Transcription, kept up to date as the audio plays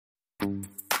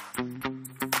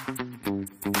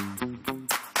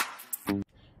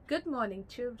Good morning,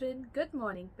 children. Good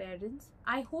morning, parents.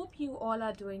 I hope you all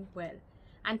are doing well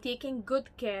and taking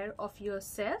good care of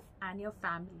yourself and your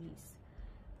families.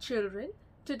 Children,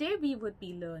 today we would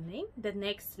be learning the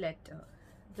next letter.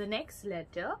 The next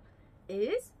letter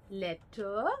is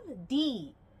letter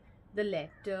D. The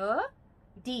letter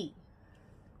D.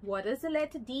 What does the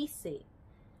letter D say?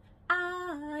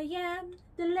 I am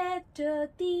the letter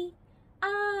D.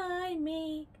 I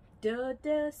make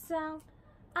the sound.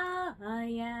 I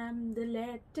am the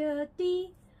letter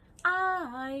D.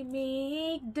 I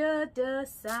make the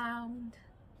sound.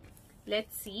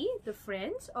 Let's see the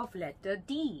friends of letter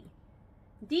D.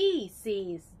 D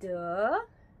says the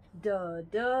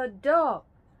dog.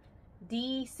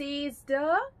 D says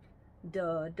the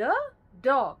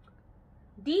dog.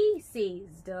 D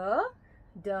says the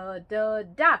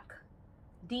duck.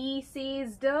 D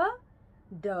says the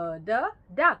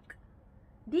duck.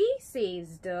 D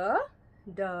says the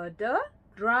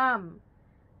drum.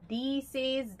 D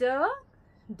says the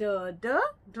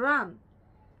drum.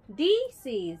 D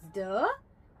says the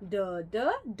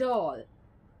doll.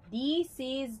 D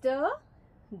says the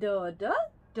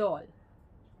doll.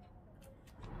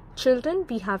 Children,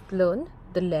 we have learned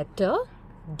the letter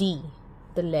D.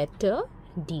 The letter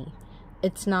D.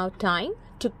 It's now time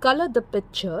to color the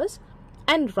pictures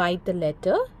and write the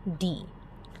letter D.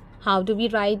 How do we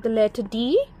write the letter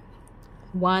D?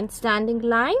 One standing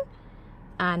line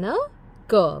and a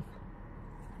curve.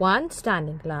 One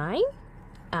standing line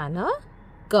and a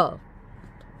curve.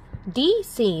 D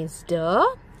says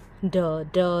the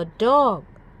dog.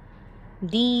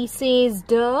 D says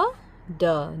the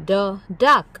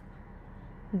duck.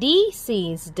 D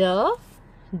says the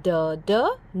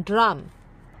drum.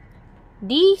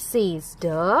 D says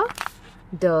the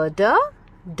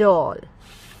doll.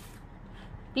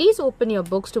 Please open your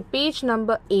books to page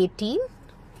number 18.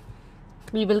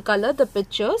 We will color the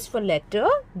pictures for letter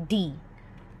D.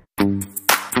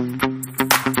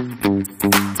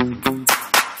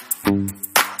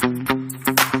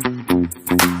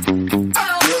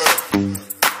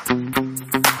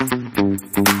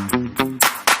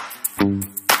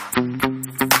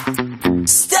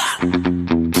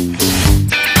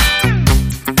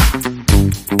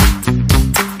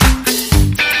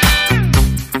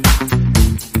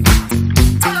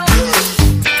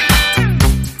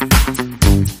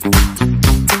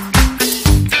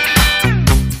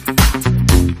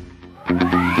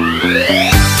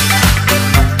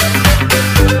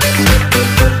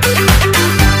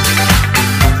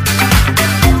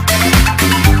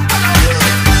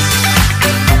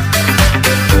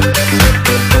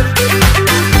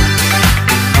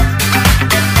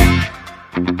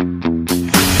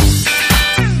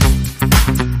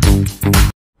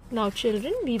 Now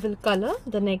children, we will color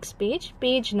the next page,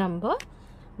 page number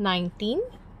 19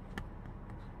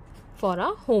 for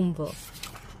our homework.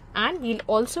 And we'll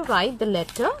also write the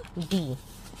letter D.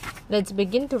 Let's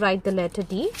begin to write the letter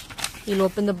D. We'll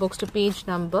open the books to page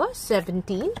number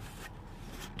 17.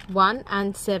 1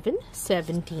 and 7,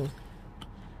 17.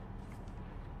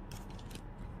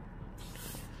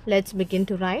 Let's begin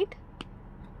to write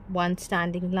one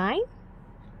standing line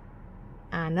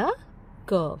and a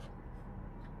curve.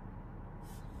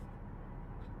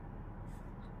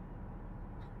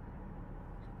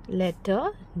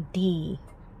 Letter D.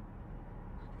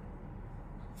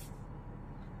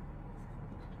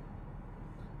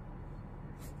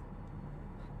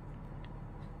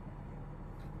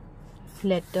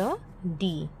 Letter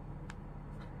D.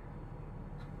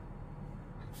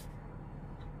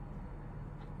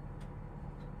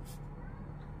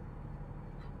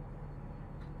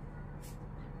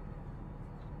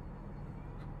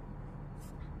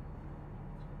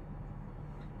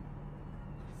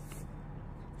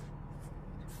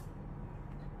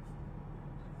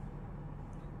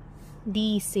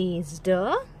 D says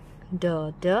the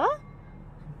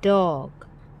dog.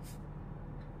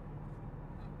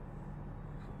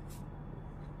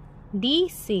 D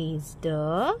says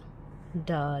the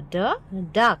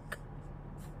duck.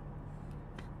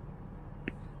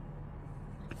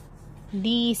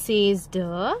 D says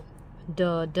the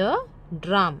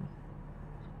drum.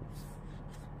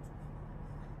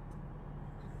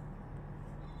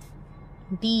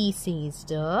 D says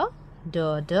the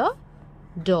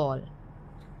doll.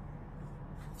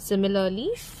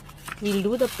 Similarly, we'll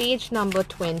do the page number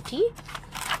 20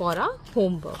 for our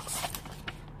homeworks.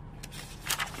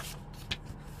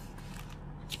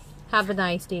 Have a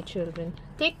nice day, children.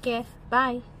 Take care.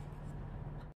 Bye.